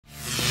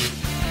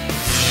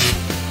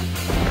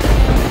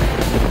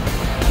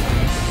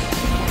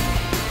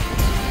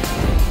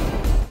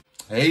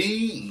Hey,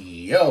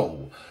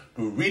 yo,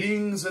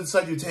 greetings and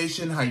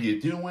salutation, how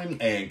you doing?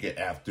 And good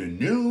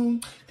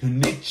afternoon,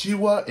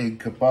 konnichiwa and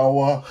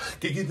kabawa,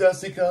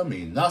 kikidasika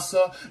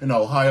minasa, and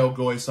Ohio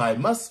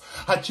goisaimasu,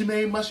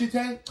 hachime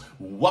mashite.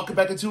 Welcome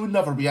back into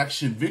another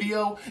reaction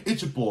video.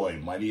 It's your boy,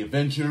 Mighty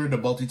Avenger, the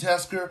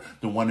multitasker,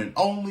 the one and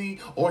only,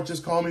 or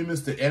just call me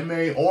Mr.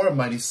 M.A. or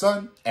Mighty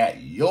Son,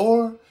 at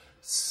your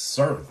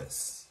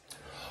service.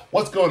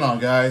 What's going on,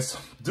 guys?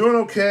 Doing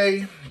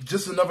okay.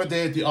 Just another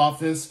day at the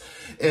office.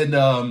 And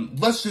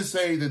let's just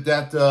say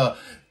that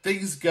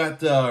things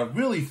got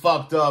really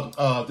fucked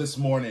up this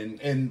morning,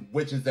 and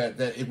which is that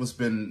it was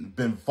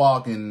been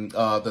fogging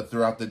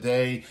throughout the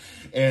day,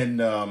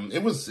 and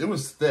it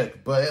was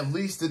thick. But at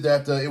least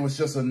it was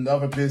just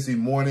another busy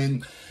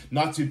morning.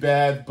 Not too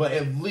bad, but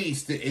at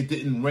least it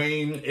didn't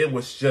rain. It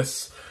was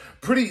just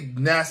pretty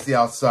nasty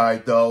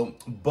outside though.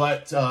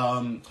 But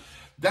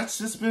that's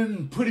just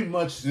been pretty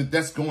much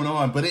that's going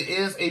on. But it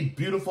is a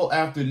beautiful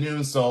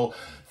afternoon, so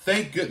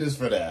thank goodness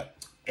for that.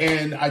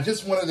 And I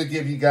just wanted to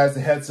give you guys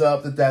a heads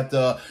up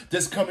that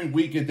this coming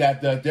week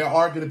that there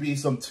are going to be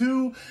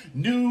two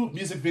new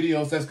music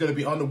videos that's going to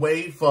be on the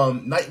way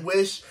from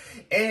Nightwish,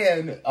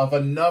 and of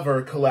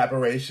another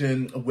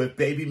collaboration with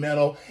Baby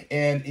Metal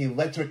and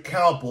Electric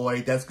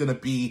Cowboy that's going to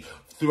be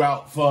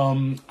throughout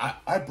from,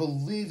 I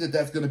believe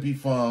that's going to be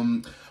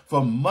from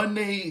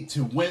Monday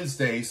to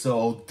Wednesday.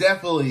 So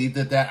definitely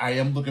that I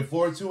am looking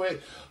forward to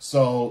it.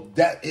 So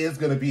that is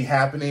going to be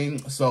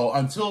happening. So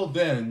until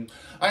then,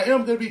 I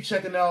am going to be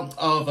checking out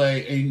of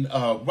a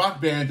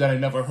rock band that I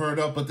never heard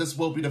of, but this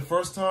will be the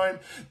first time.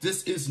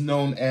 This is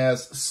known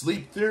as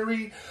Sleep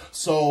Theory.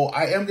 So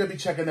I am going to be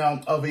checking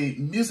out of a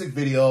music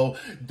video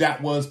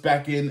that was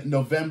back in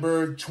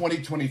November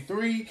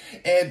 2023.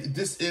 And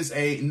this is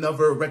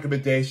another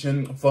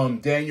recommendation from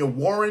Daniel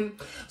Warren.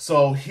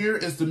 So here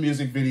is the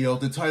music video.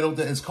 The title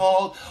that is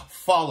called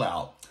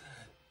Fallout.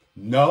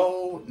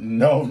 No.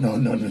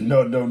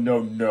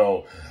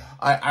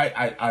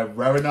 I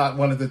rather not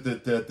wanted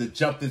to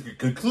jump to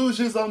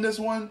conclusions on this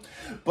one,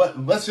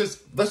 but let's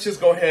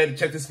just go ahead and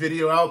check this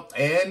video out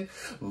and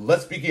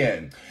let's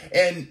begin.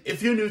 And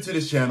if you're new to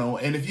this channel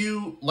and if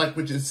you like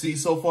what you see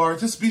so far,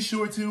 just be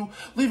sure to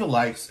leave a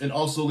like and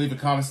also leave a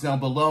comment down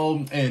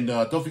below, and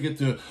don't forget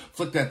to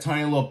flick that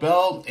tiny little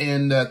bell,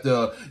 and that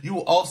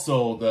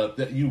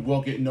you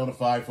will get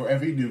notified for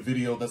every new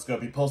video that's going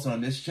to be posted on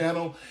this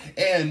channel.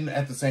 And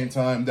at the same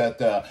time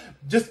that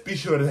just be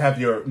sure to have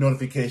your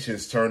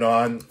notifications turned on.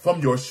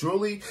 From yours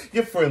truly,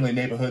 your friendly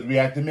neighborhood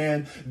reactor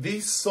man, the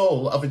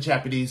soul of a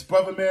Japanese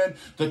brother man,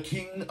 the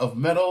king of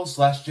metal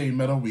 / J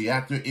metal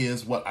reactor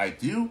is what I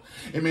do.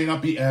 It may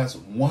not be as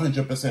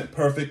 100%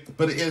 perfect,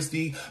 but it is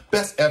the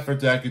best effort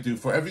that I could do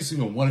for every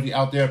single one of you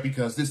out there,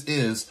 because this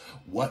is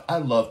what I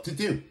love to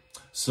do.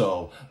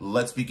 So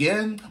let's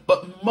begin,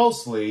 but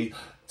mostly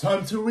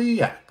time to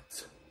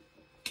react.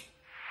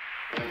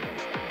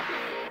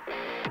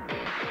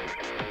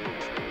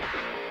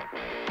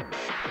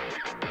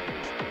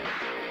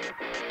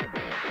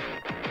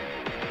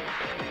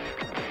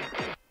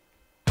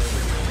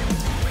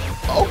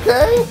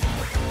 Okay.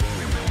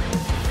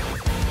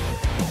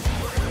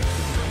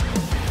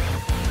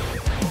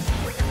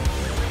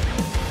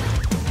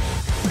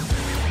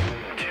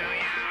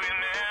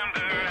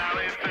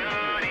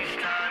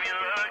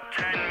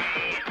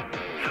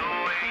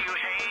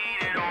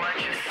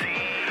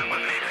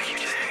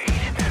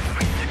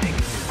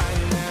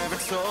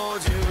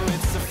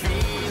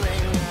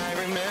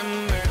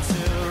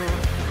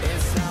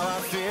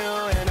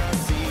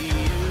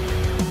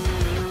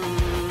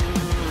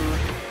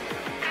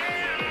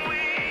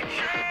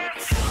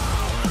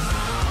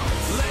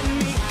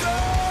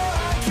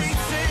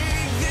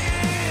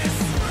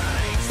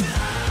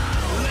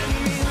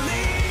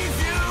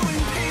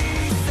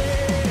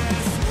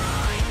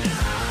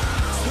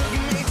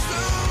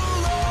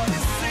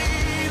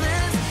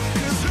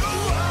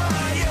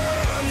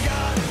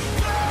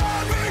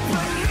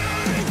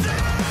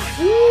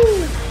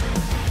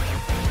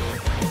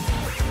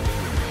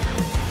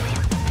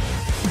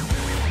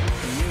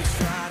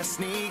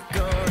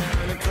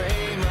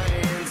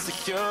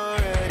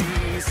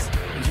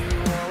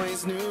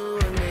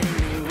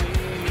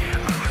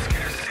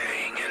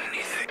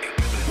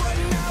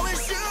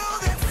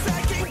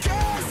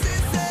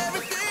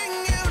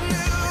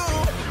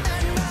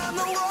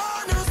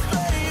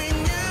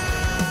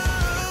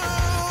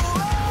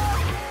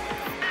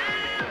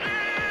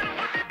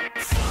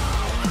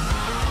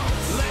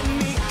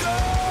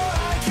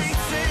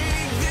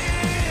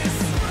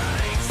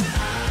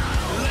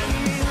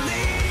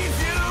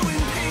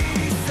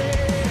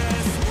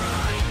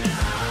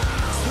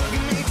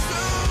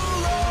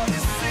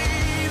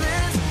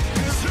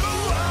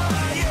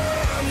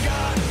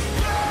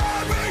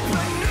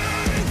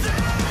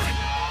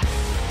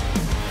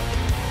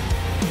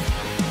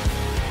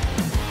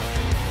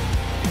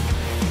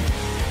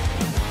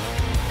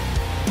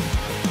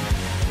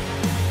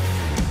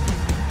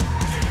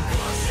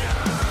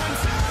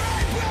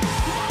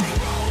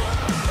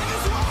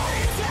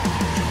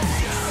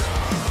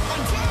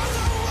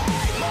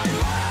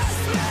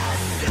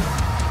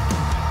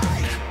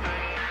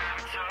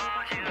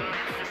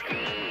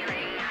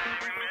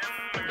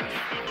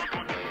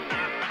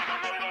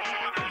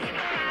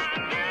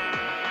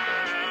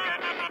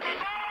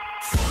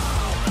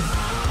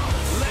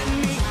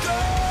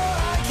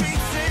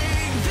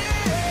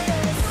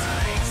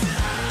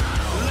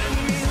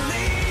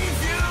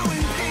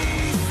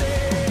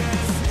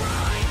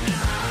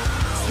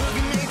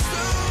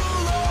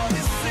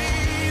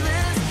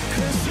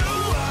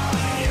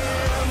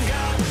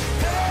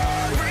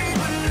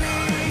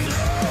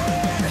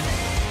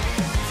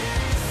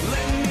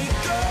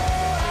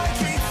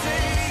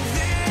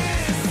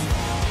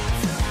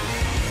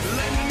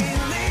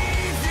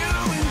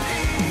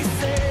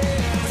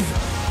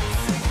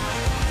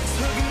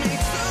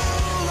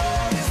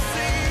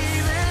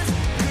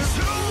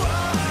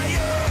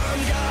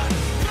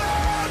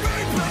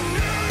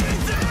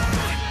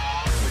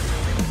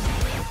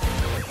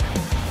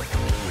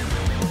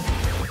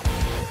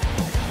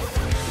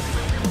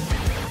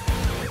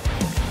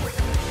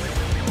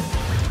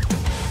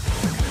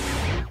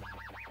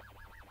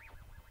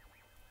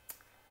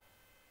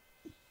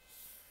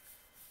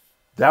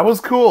 That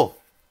was cool.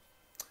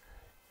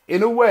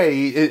 In a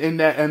way, in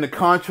that, and the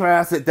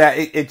contrast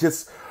it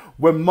just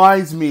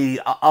reminds me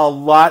a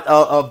lot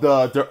of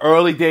the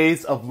early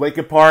days of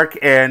Linkin Park,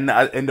 and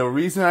the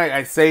reason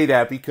I say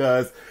that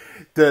because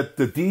the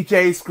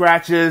DJ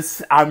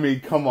scratches. I mean,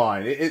 come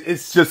on,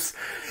 it's just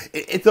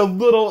it's a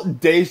little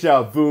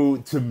deja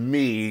vu to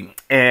me,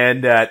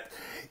 and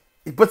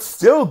but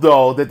still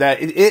though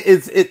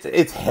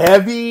it's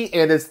heavy,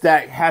 and it's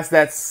that has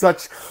that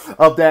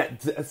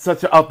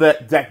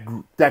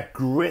that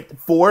grit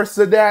force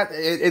of that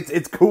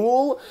it's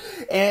cool,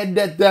 and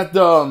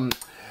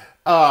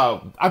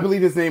I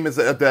believe his name is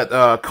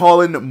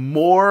Colin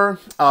Moore.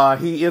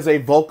 He is a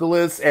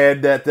vocalist,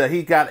 and that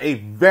he got a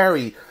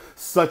very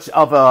such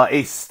of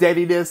a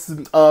steadiness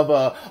of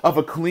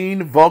a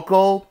clean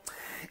vocal,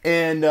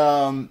 and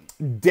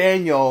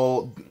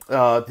Daniel,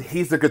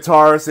 he's the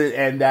guitarist,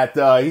 and that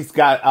he's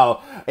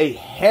got a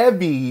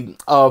heavy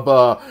of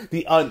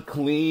the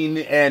unclean,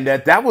 and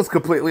that was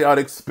completely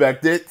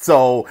unexpected.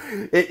 So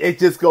it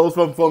just goes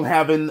from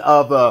having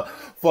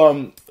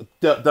from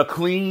the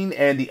clean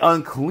and the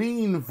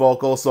unclean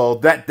vocal. So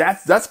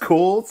that's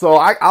cool. So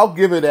I'll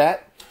give it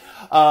that.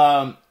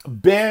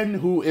 Ben,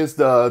 who is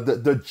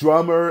the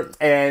drummer,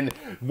 and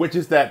which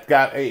is that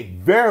got a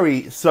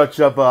very such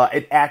of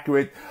an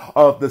accurate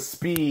of the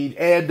speed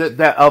and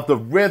that of the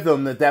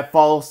rhythm that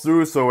follows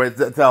through. So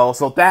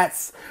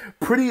that's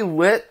pretty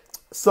lit.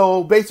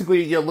 So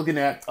basically, you're looking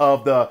at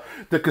the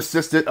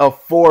consistent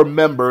of 4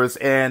 members,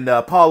 and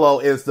Paulo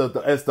is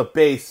the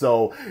bass.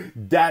 So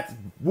that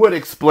would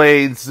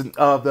explains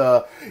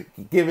the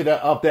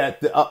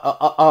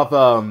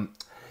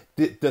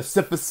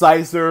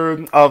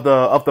synthesizer of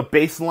the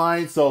bass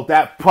line. So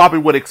that probably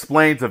what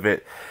explains of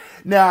it.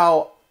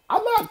 Now,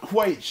 I'm not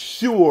quite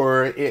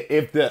sure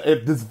if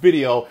this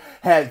video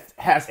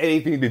has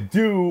anything to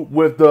do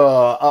with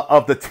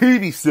the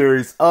TV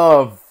series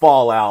of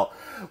Fallout,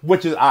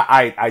 which is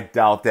I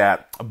doubt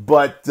that.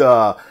 But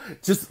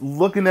just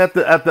looking at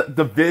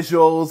the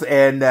visuals,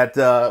 and that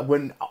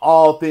when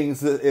all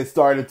things is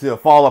starting to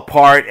fall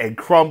apart and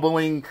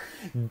crumbling,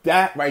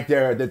 that right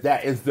there,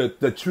 that is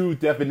the true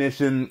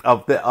definition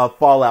of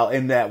Fallout,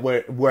 in that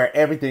where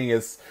everything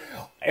that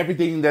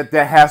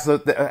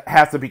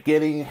has a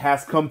beginning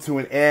has come to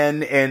an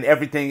end, and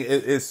everything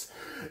is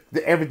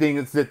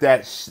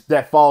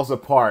that falls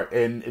apart,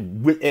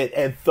 and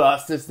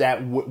thus is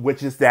that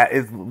which is that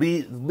is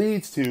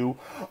leads to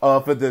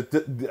for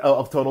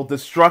of total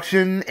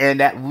destruction, and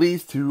that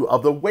leads to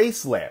of the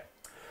wasteland.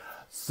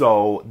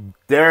 So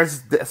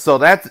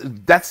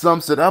that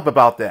sums it up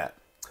about that.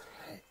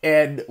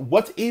 And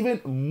what's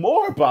even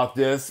more about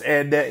this,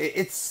 and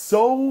it's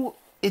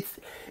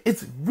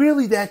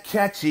really that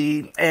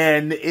catchy,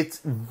 and it's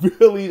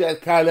really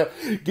that kind of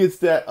gets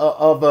that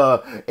of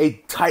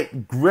a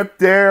tight grip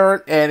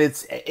there, and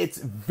it's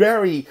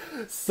very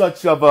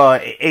such of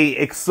a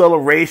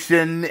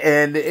acceleration,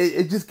 and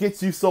it just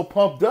gets you so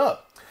pumped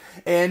up.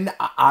 And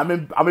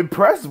I'm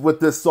impressed with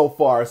this so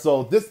far.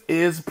 So this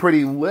is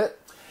pretty lit,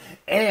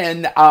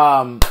 and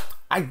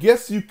I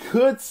guess you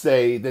could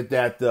say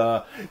that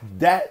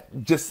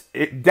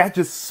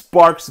just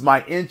sparks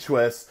my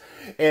interest,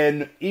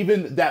 and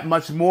even that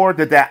much more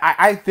that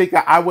I think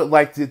I would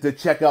like to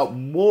check out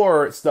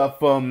more stuff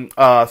from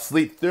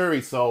Sleep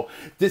Theory. So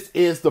this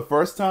is the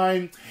first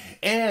time,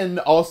 and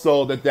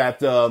also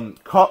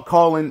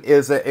Colin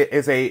is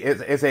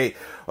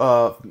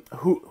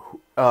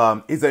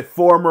a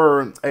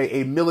former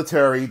a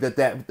military a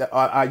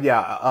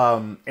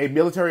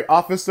military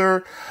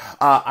officer.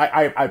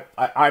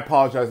 I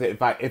apologize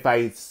if I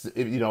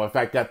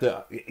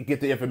get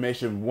the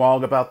information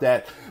wrong about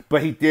that,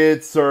 but he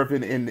did serve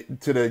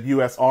to the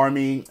U.S.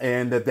 Army,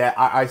 and that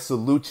I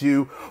salute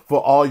you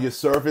for all your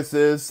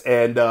services,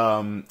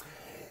 and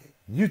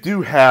you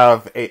do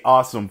have a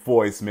awesome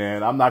voice,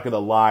 man. I'm not gonna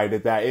lie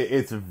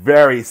it's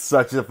very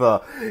such of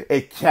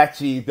a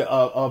catchy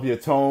of your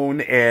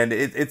tone, and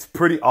it's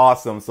pretty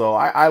awesome. So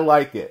I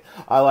like it.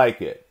 I like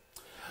it.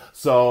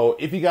 So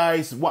if you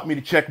guys want me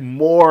to check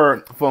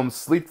more from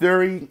Sleep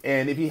Theory,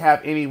 and if you have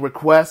any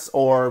requests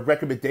or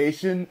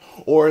recommendation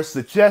or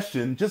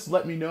suggestion, just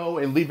let me know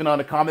and leave it on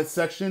the comment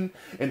section,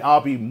 and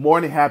I'll be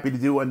more than happy to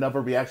do another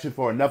reaction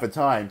for another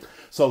time.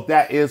 So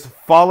that is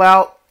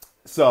Fallout.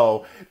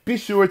 So be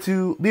sure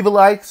to leave a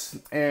like,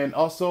 and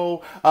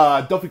also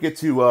don't forget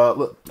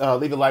to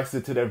leave a like to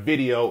the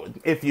video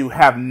if you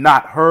have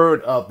not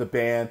heard of the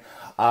band.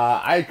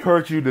 I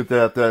encourage you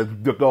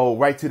to go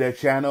right to their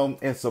channel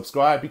and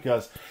subscribe,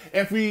 because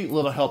every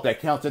little help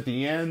that counts at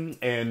the end,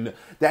 and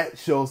that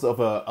shows of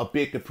a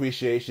big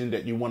appreciation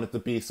that you wanted to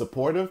be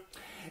supportive.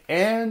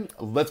 And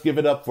let's give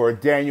it up for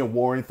Daniel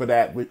Warren for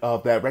that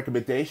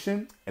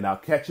recommendation, and I'll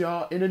catch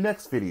y'all in the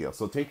next video.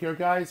 So take care,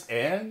 guys,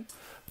 and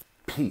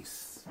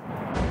peace.